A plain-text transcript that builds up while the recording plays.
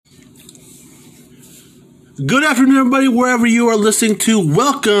Good afternoon, everybody, wherever you are listening to.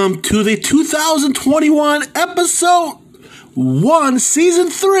 Welcome to the 2021 episode 1, season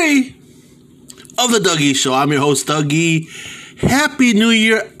 3 of the Doug E Show. I'm your host, Doug E. Happy New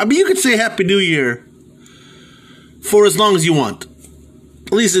Year. I mean, you could say Happy New Year for as long as you want,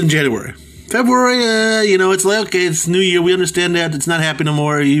 at least in January. February, it's like, okay, it's New Year. We understand that. It's not happy no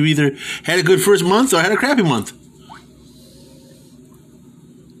more. You either had a good first month or had a crappy month.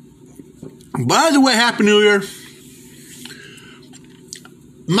 By the way, Happy New Year.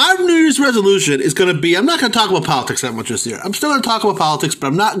 My New Year's resolution is going to be, I'm not going to talk about politics that much this year. I'm still going to talk about politics, but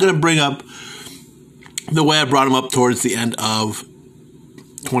I'm not going to bring up the way I brought them up towards the end of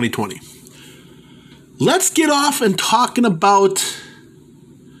 2020. Let's get off and talking about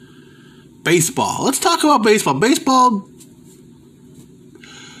baseball. Let's talk about baseball.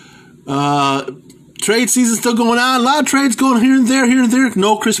 Trade season still going on. A lot of trades going here and there.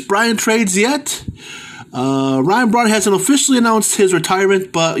 No Chris Bryant trades yet. Ryan Braun hasn't officially announced his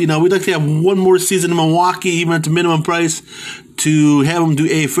retirement, but we'd like to have one more season in Milwaukee, even at the minimum price, to have him do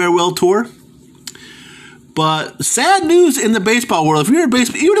a farewell tour. But sad news in the baseball world. If you're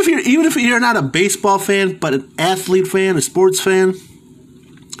even if you're not a baseball fan, but an athlete fan, a sports fan.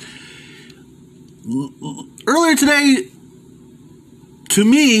 Earlier today, to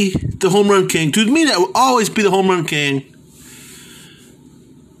me, the home run king. To me, that will always be the home run king.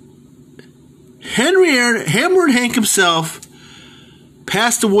 Henry Aaron, Hammered Hank himself,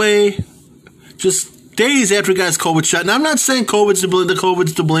 passed away just days after he got his COVID shot. Now, I'm not saying COVID's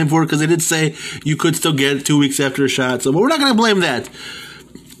to blame for it, because they did say you could still get it 2 weeks after a shot. So, but we're not going to blame that.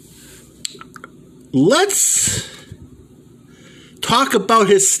 Let's talk about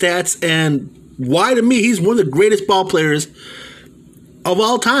his stats and why, to me, he's one of the greatest ball players of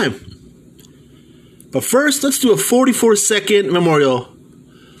all time. But first, let's do a 44-second memorial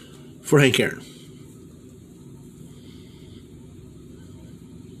for Hank Aaron.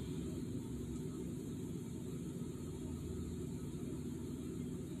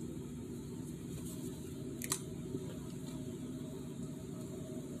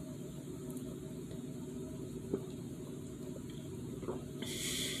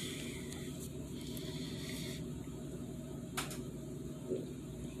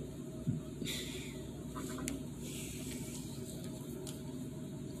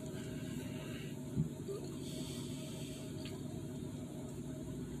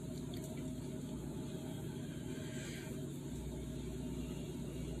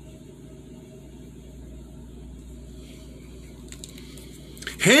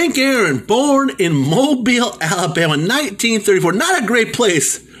 Hank Aaron, born in Mobile, Alabama, 1934. Not a great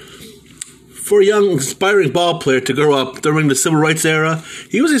place for a young, aspiring ball player to grow up during the Civil Rights era.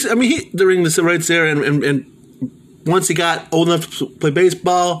 During the Civil Rights era, and once he got old enough to play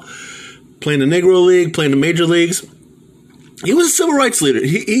baseball, playing the Negro League, playing the major leagues, he was a civil rights leader.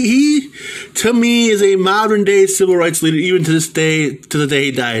 He, to me, is a modern-day civil rights leader, even to this day, to the day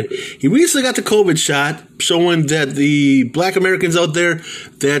he died. He recently got the COVID shot, showing that the black Americans out there,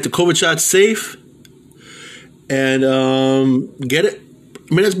 that the COVID shot's safe. And, get it?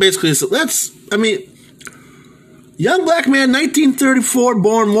 I mean, that's basically, young black man, 1934,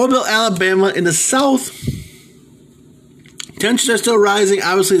 born Mobile, Alabama, in the South. Tensions are still rising.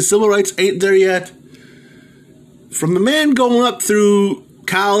 Obviously, the civil rights ain't there yet. From the man going up through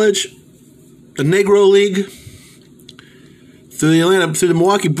college, the Negro League, through the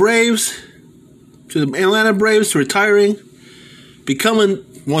Milwaukee Braves, to the Atlanta Braves, to retiring, becoming,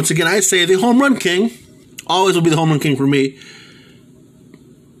 once again, I say, the home run king. Always will be the home run king for me.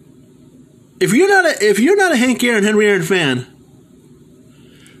 If you're not a Hank Aaron, Henry Aaron fan,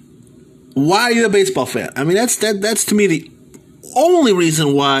 why are you a baseball fan? I mean, that's to me the only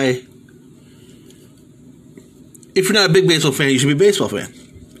reason why. If you're not a big baseball fan, you should be a baseball fan.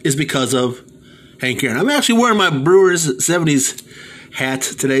 Is because of Hank Aaron. I'm actually wearing my Brewers 70s hat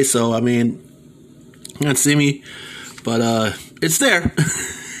today, so, you can't see me, but it's there.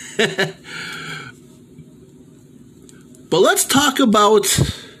 But let's talk about some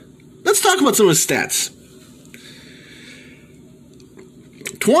of his stats.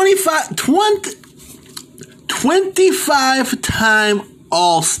 25-time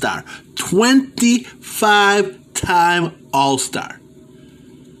All-Star. 25-time All-Star.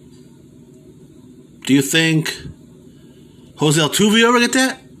 Do you think Jose Altuve ever get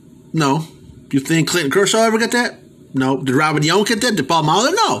that? No. Do you think Clayton Kershaw ever get that? No. Did Robin Yount get that? Did Paul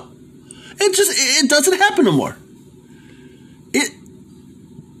Molitor? No. It doesn't happen no more.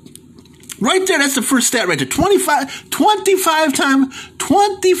 Right there, that's the first stat right there.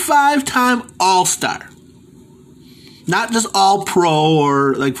 25-time All-Star. Not just all pro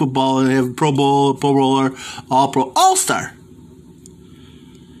or like football, and they have Pro Bowl, Pro Bowler, all pro, all-star.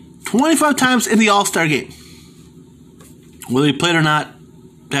 25 times in the all-star game. Whether he played or not,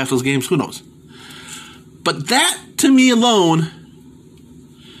 half those games, who knows? But that, to me alone,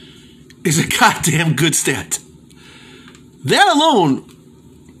 is a goddamn good stat. That alone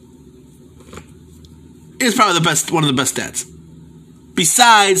is probably one of the best stats.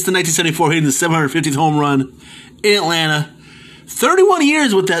 Besides the 1974 hitting the 750th home run in Atlanta. 31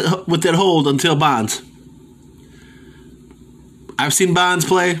 years with that hold until Bonds. I've seen Bonds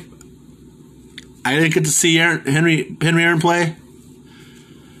play. I didn't get to see Henry Aaron play.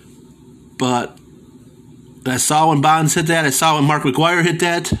 But I saw when Bonds hit that. I saw when Mark McGwire hit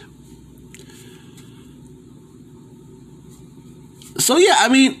that. So, yeah, I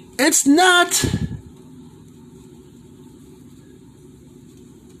mean, it's not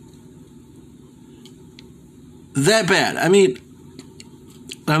that bad. I mean,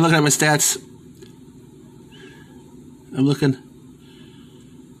 I'm looking at my stats. I'm looking.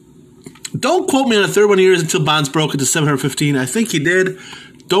 Don't quote me on the 31 years until Bonds broke it to 715. I think he did.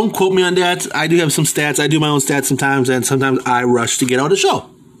 Don't quote me on that. I do have some stats. I do my own stats sometimes, and sometimes I rush to get out of the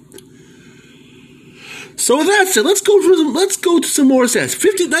show. So with that said, let's go to some more stats.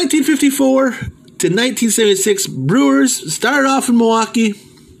 1954 to 1976, Brewers started off in Milwaukee,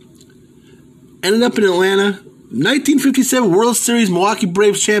 ended up in Atlanta. 1957 World Series Milwaukee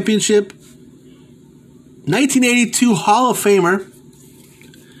Braves Championship. 1982 Hall of Famer.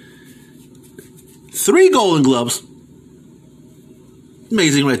 3 Golden Gloves.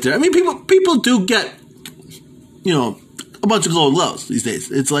 Amazing right there. I mean, people do get, a bunch of Golden Gloves these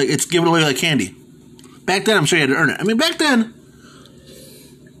days. It's like it's given away like candy. Back then, I'm sure you had to earn it. I mean, back then,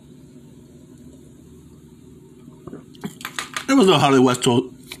 there was no Hollywood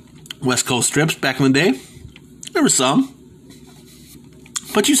West Coast strips back in the day. There were some.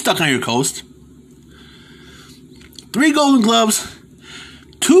 But you stuck on your coast. 3 Golden Gloves.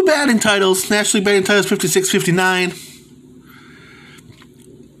 2 batting titles. National League batting titles, 56, 59.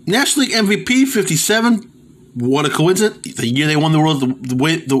 National League MVP, 57. What a coincidence. The year they won the World,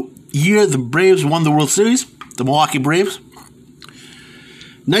 the year the Braves won the World Series. The Milwaukee Braves.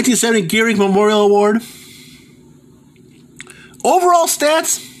 1970 Gehrig Memorial Award. Overall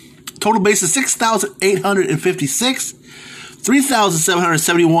stats. Total bases 6,856,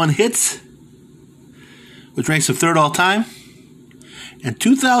 3,771 hits, which ranks him 3rd all time, and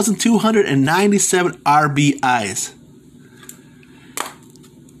 2,297 RBIs.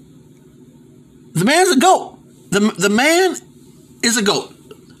 The man's a GOAT. The man is a GOAT.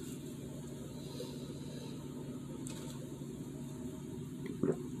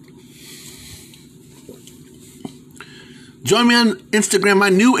 Join me on Instagram, my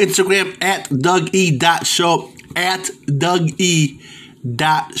new Instagram, at DougE.show, at DougE.show.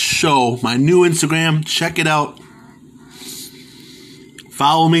 My new Instagram, check it out.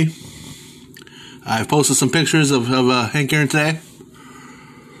 Follow me. I've posted some pictures of Hank Aaron today.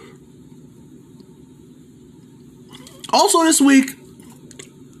 Also this week,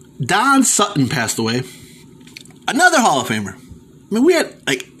 Don Sutton passed away. Another Hall of Famer. I mean, we had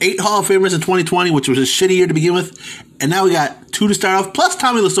like 8 Hall of Famers in 2020, which was a shitty year to begin with. And now we got 2 to start off, plus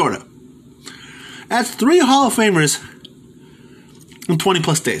Tommy Lasorda. That's 3 Hall of Famers in 20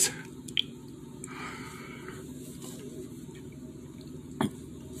 plus days.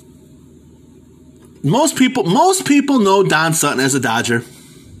 Most people know Don Sutton as a Dodger.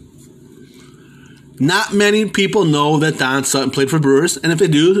 Not many people know that Don Sutton played for Brewers, and if they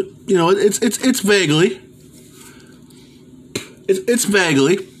do, it's vaguely. It's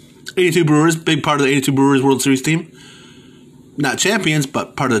vaguely. 82 Brewers, big part of the 82 Brewers World Series team. Not champions,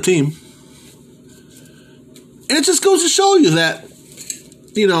 but part of the team. And it just goes to show you that,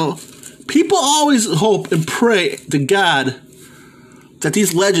 people always hope and pray to God that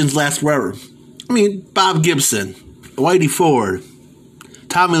these legends last forever. I mean, Bob Gibson, Whitey Ford,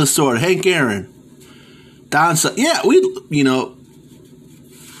 Tommy Lasorda, Hank Aaron, Don Sutton. Yeah, we'd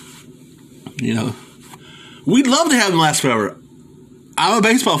love to have them last forever. I'm a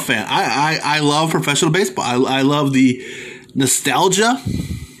baseball fan. I love professional baseball. I love the nostalgia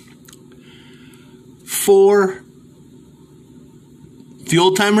for the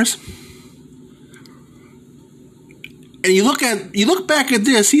old timers. And you look back at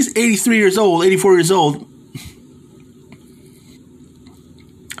this, he's 83 years old, 84 years old.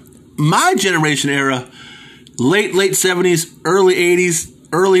 My generation era, late 70s, early 80s,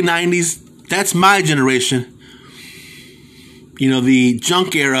 early 90s, that's my generation. The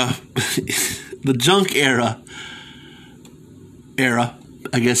junk era,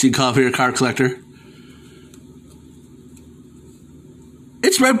 I guess you'd call it for your car collector.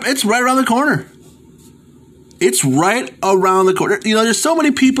 It's right around the corner. It's right around the corner. You know, there's so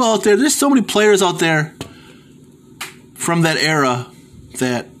many people out there. There's so many players out there from that era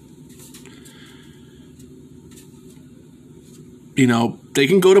that, you know, they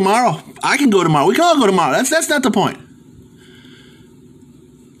can go tomorrow. I can go tomorrow. We can all go tomorrow. That's not the point.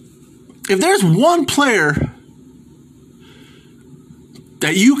 If there's one player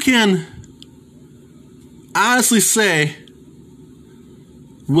that you can honestly say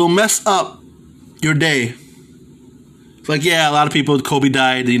will mess up your day, it's like, yeah, a lot of people, Kobe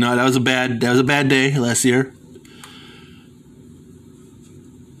died. You know, that was a bad day last year.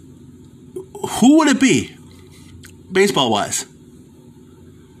 Who would it be, baseball-wise?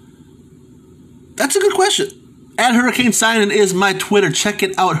 That's a good question. At Hurricane Signin is my Twitter. Check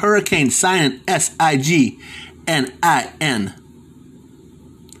it out. Hurricane Signin, Signin.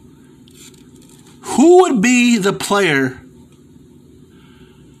 Who would be the player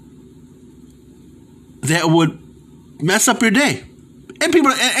that would mess up your day? And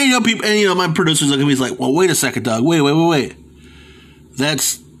people, my producers look at me, he's like, well, wait a second, Doug. Wait.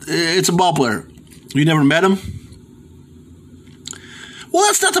 It's a ball player. You never met him? Well,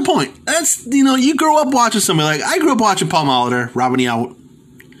 that's not the point. That's, you grow up watching somebody. Like, I grew up watching Paul Molitor, Robin Yount,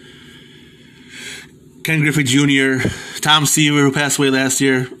 Ken Griffey Jr., Tom Seaver, who passed away last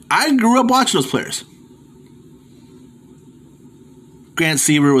year. I grew up watching those players. Grant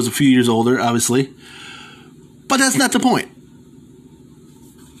Seaver was a few years older, obviously. But that's not the point.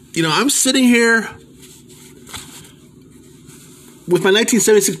 I'm sitting here with my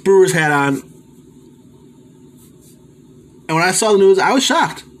 1976 Brewers hat on. And when I saw the news, I was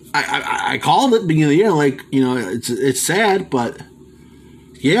shocked. I called it at the beginning of the year, like, it's sad, but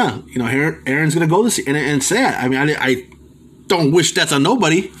yeah, Aaron's going to go this year. And it's sad. I mean, I don't wish death on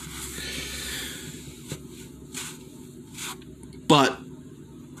nobody. But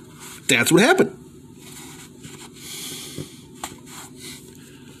that's what happened.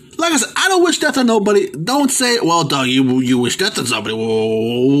 Like I said, I don't wish death on nobody. Don't say, well, Doug, you wish death on somebody.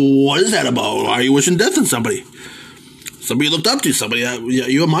 Well, what is that about? Why are you wishing death on somebody? Somebody you looked up to, somebody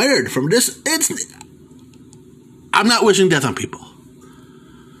you admired from this. I'm not wishing death on people.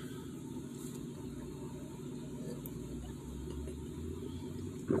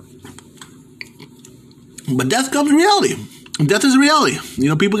 But death comes reality. Death is reality.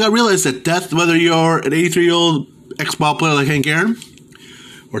 People got to realize that death, whether you're an 83-year-old ex-ball player like Hank Aaron,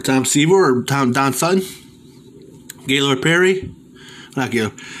 or Tom Seaver, or Don Sutton, Gaylord Perry,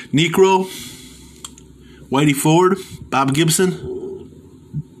 Necro, Whitey Ford, Bob Gibson,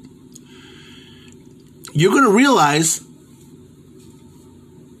 you're going to realize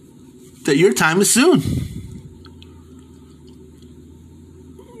that your time is soon.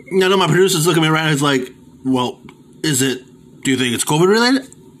 I know my producers look at me right now, it's like, well, do you think it's COVID related?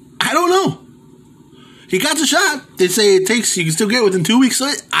 I don't know. He got the shot. They say you can still get it within 2 weeks.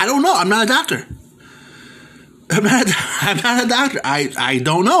 I don't know. I'm not a doctor. I'm not a doctor. I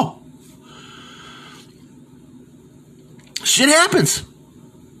don't know. Shit happens.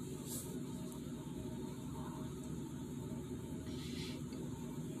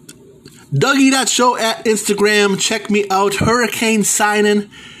 Dougie.show at Instagram. Check me out. Hurricane Signin.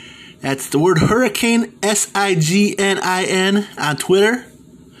 That's the word Hurricane, Signin on Twitter.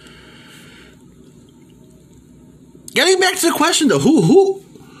 Getting back to the question though, who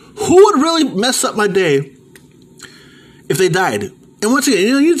would really mess up my day if they died? And once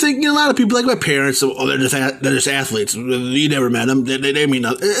again, you think a lot of people like my parents. They're just athletes. You never met them. They mean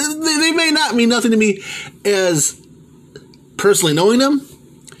nothing. They may not mean nothing to me as personally knowing them.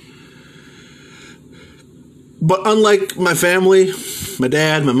 But unlike my family, my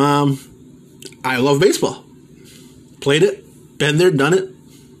dad, my mom, I love baseball. Played it, been there, done it.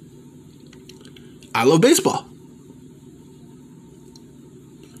 I love baseball.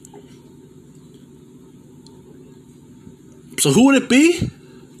 So who would it be?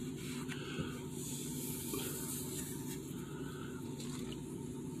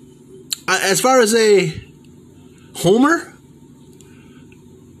 As far as a homer,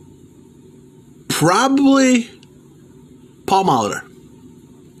 probably Paul Molitor,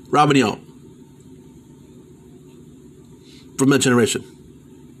 Robin Yount, from that generation,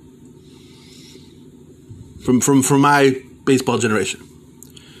 from my baseball generation.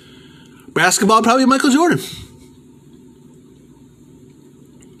 Basketball, probably Michael Jordan.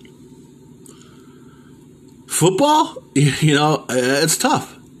 Football, it's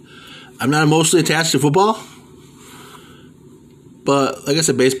tough. I'm not emotionally attached to football. But, like I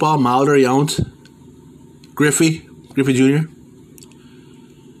said, baseball, Molitor, Yount, Griffey Jr.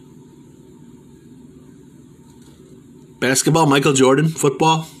 Basketball, Michael Jordan.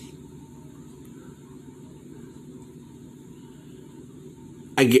 Football,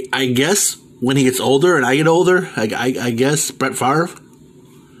 I guess when he gets older and I get older, I guess Brett Favre.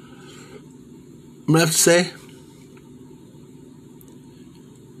 I'm going to have to say.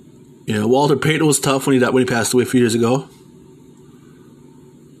 You know, Walter Payton was tough when he passed away a few years ago.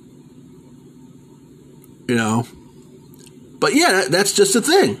 You know. But yeah, that's just the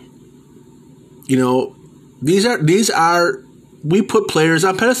thing. You know, these are we put players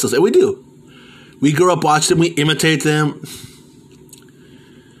on pedestals, and we do. We grew up watching them, we imitate them.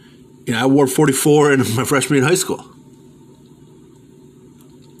 You know, I wore 44 in my freshman year in high school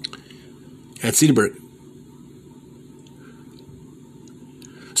at Cedarburg.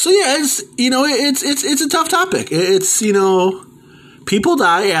 So yeah, it's a tough topic. It's, you know, people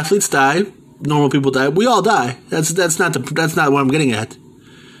die, athletes die, normal people die. We all die. That's not what I'm getting at.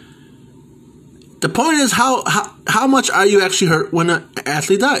 The point is how much are you actually hurt when an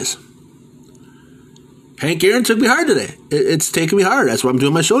athlete dies? Hank Aaron took me hard today. It's taking me hard. That's why I'm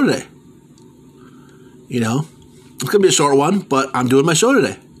doing my show today. You know, it's gonna be a short one, but I'm doing my show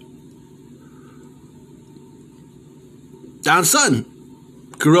today. Don Sutton.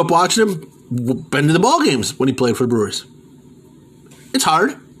 Grew up watching him, been to the ball games when he played for the Brewers. It's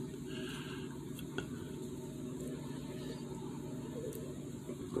hard.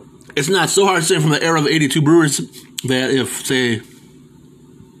 It's not so hard saying from the era of the 82 Brewers that if, say,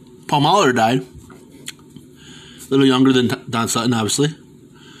 Paul Molitor died, a little younger than Don Sutton, obviously.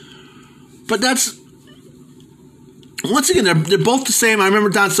 But that's, once again, they're both the same. I remember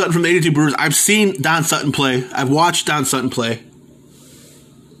Don Sutton from the 82 Brewers. I've seen Don Sutton play. I've watched Don Sutton play.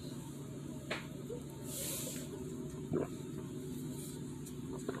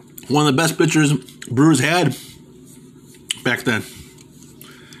 One of the best pitchers Brewers had back then,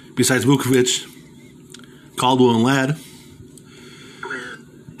 besides Vukovich, Caldwell, and Ladd,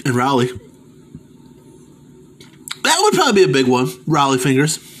 and Rowley. That would probably be a big one, Rowley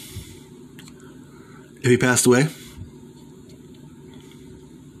Fingers, if he passed away.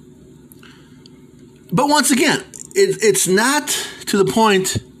 But once again, it's not to the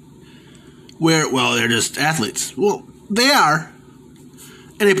point where, well, they're just athletes. Well, they are.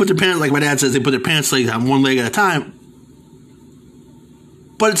 And they put their pants, like my dad says, they put their pants legs on one leg at a time.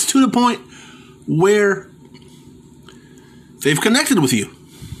 But it's to the point where they've connected with you.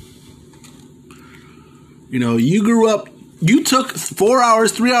 You know, you grew up, you took 4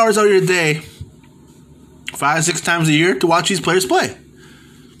 hours, 3 hours out of your day, 5, 6 times a year to watch these players play.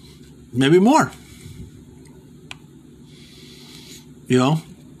 Maybe more. You know,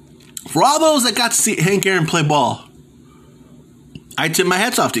 for all those that got to see Hank Aaron play ball, I tip my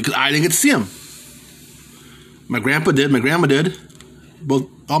hats off to you because I didn't get to see him. My grandpa did. My grandma did. Both,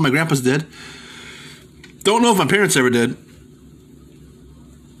 all my grandpas did. Don't know if my parents ever did.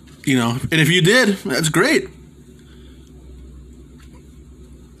 You know, and if you did, that's great.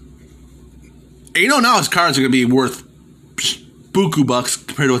 And you know, now his cars are going to be worth buku bucks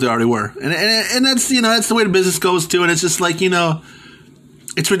compared to what they already were. And that's, you know, that's the way the business goes too. And it's just like, you know,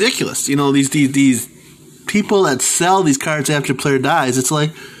 it's ridiculous. You know, these people that sell these cards after a player dies, it's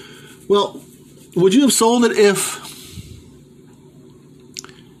like, well, would you have sold it if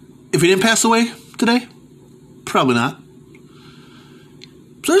he didn't pass away today? Probably not.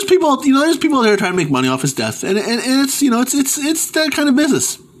 So there's people, you know, there's people there trying to make money off his death, and it's, you know, it's that kind of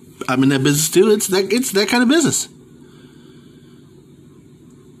business. I'm in that business too. It's that kind of business.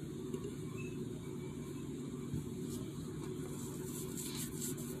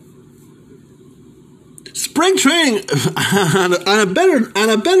 Spring training on a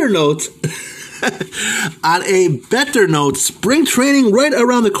better note. On a better note, spring training right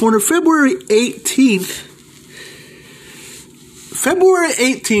around the corner, February 18th. February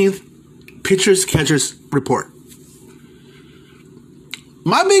 18th, pitchers catchers report.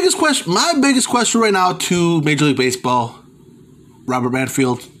 My biggest question right now to Major League Baseball, Robert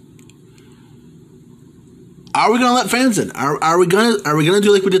Manfield. Are we going to let fans in? Are we going to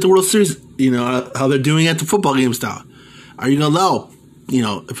do like we did the World Series? You know how they're doing at the football games now. Are you going to allow, you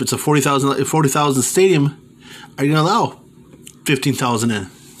know, if it's a 40,000 stadium, are you going to allow 15,000 in,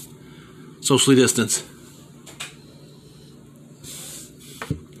 socially distanced?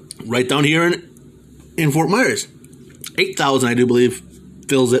 Right down here in Fort Myers, 8,000 I do believe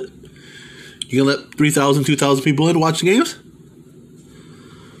fills it. You gonna let 3,000, 2,000 people in to watch the games?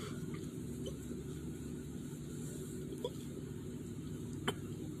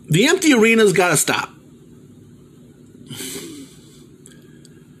 The empty arena's got to stop.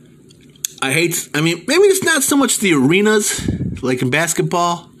 I mean, maybe it's not so much the arenas, like in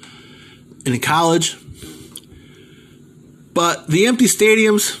basketball and in college. But the empty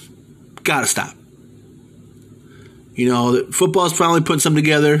stadiums, gotta stop. You know, football's finally putting something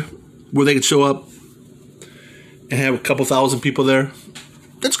together where they can show up and have a couple thousand people there.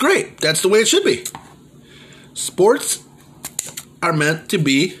 That's great. That's the way it should be. Sports are meant to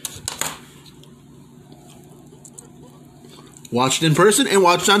be watched in person and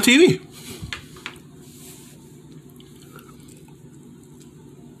watched on TV.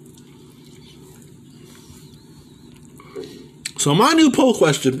 So my new poll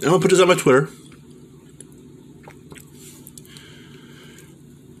question, I'm going to put this on my Twitter.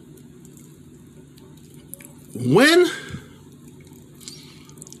 When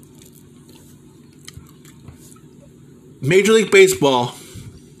Major League Baseball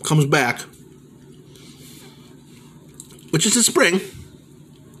comes back, which is the spring,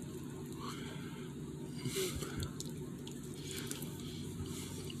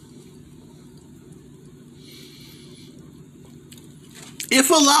 if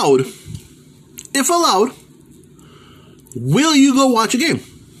allowed, will you go watch a game?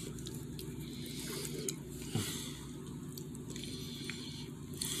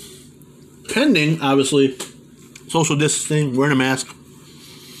 Pending, obviously, social distancing, wearing a mask.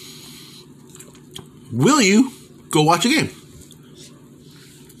 Will you go watch a game?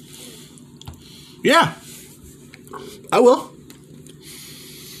 Yeah, I will.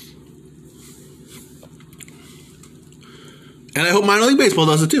 And I hope minor league baseball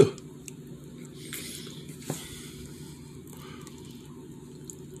does it too.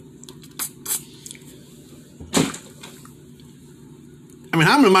 I mean,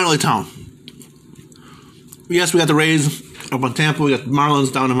 I'm in a minor league town. Yes, we got the Rays up on Tampa. We got the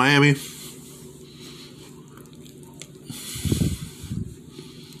Marlins down in Miami.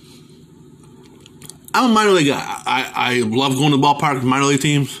 I'm a minor league guy. I love going to the ballpark with minor league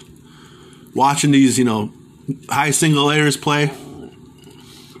teams, watching these, you know, high single A's play.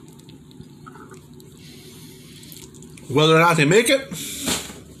 Whether or not they make it,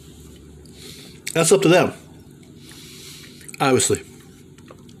 that's up to them, obviously.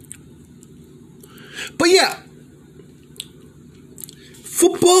 But yeah,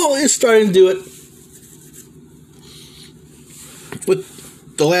 football is starting to do it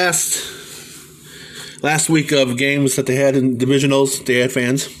with the last week of games that they had in divisionals. They had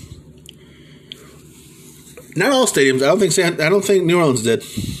fans. Not all stadiums. I don't think New Orleans did.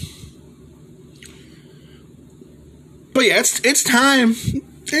 But yeah, it's time.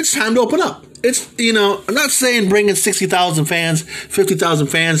 It's time to open up. It's, you know, I'm not saying bringing 60,000 fans, 50,000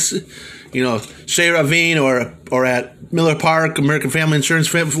 fans. You know, Shea Ravine or at Miller Park, American Family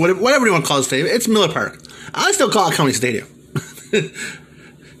Insurance, whatever you want to call the stadium. It's Miller Park. I still call it County Stadium.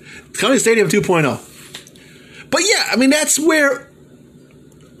 County Stadium 2.0. But yeah, I mean, that's where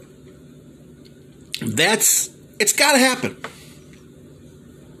it's got to happen.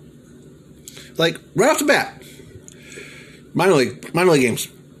 Like, right off the bat, minor league games.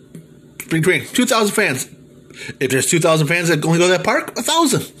 Spring training, 2,000 fans. If there's 2,000 fans that only go to that park,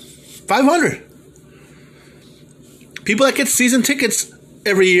 1,000. 500. People that get season tickets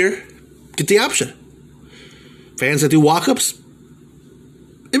every year get the option. Fans that do walk-ups,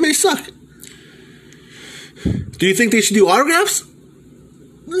 it may suck. Do you think they should do autographs?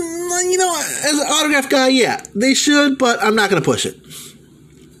 You know, as an autograph guy, yeah, they should, but I'm not going to push it.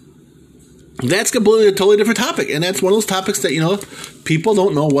 That's completely a totally different topic, and that's one of those topics that, you know, people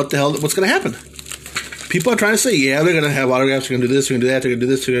don't know what's going to happen. People are trying to say, yeah, they're going to have autographs, they're going to do this, they're going to do that, they're going to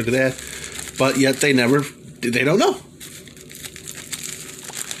do this, they're going to do that. But yet they don't know.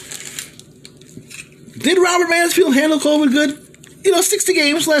 Did Robert Mansfield handle COVID good? You know, 60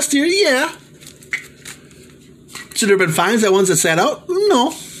 games last year, yeah. Should there have been fines that ones that sat out?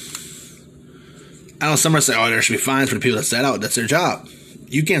 No. I know some are saying, oh, there should be fines for the people that sat out. That's their job.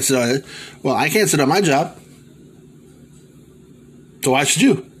 You can't sit on it. Well, I can't sit on my job. So why should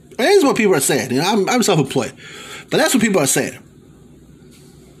you? That is what people are saying. You know, I'm self-employed. But that's what people are saying.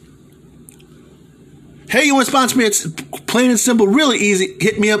 Hey, you want to sponsor me? It's plain and simple, really easy.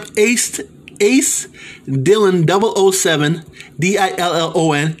 Hit me up, Ace Dillon 007,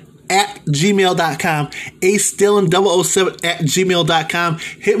 DILLON, at gmail.com. Ace Dillon 007 at gmail.com.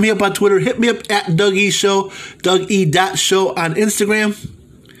 Hit me up on Twitter. Hit me up at Doug E Show, Doug E.Show on Instagram.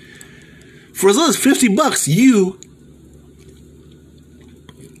 For as little as $50, you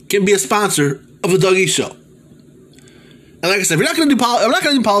can be a sponsor of the Doug E Show. And like I said, I'm not going to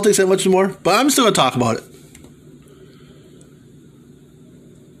do politics that much more, but I'm still going to talk about it.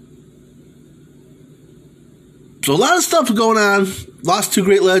 So a lot of stuff going on. Lost two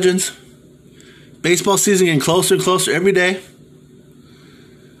great legends. Baseball season getting closer and closer every day.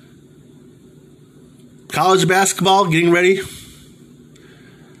 college basketball getting ready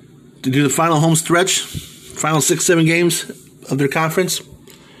to do the final home stretch, final 6-7 games of their conference.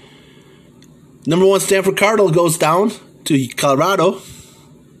 Number 1 Stanford Cardinal goes down to Colorado.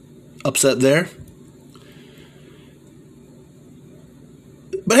 Upset there.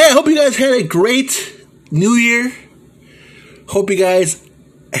 But hey, I hope you guys had a great New Year. Hope you guys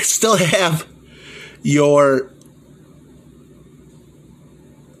still have your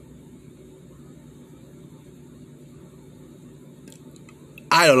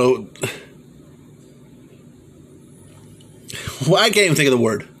I don't know. Well, I can't even think of the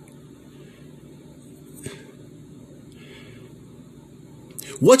word.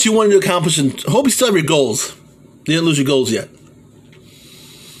 What you wanted to accomplish, and hope you still have your goals. You didn't lose your goals yet.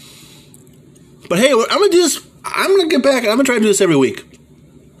 But hey, I'm gonna do this. I'm gonna get back. I'm gonna try to do this every week,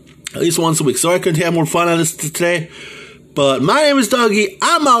 at least once a week. Sorry I couldn't have more fun on this today. But my name is Dougie.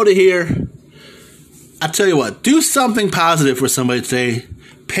 I'm out of here. I tell you what, do something positive for somebody today.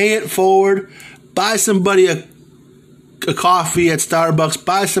 Pay it forward. Buy somebody a coffee at Starbucks.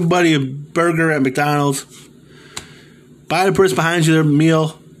 Buy somebody a burger at McDonald's. Buy the person behind you their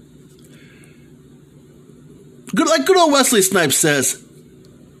meal. Like good old Wesley Snipes says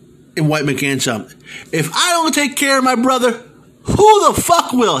in White McCann Chump, if I don't take care of my brother, who the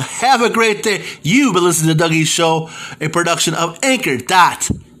fuck will? Have a great day. You've been listening to Dougie's Show, a production of Anchor.fm.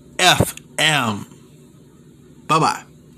 Bye-bye.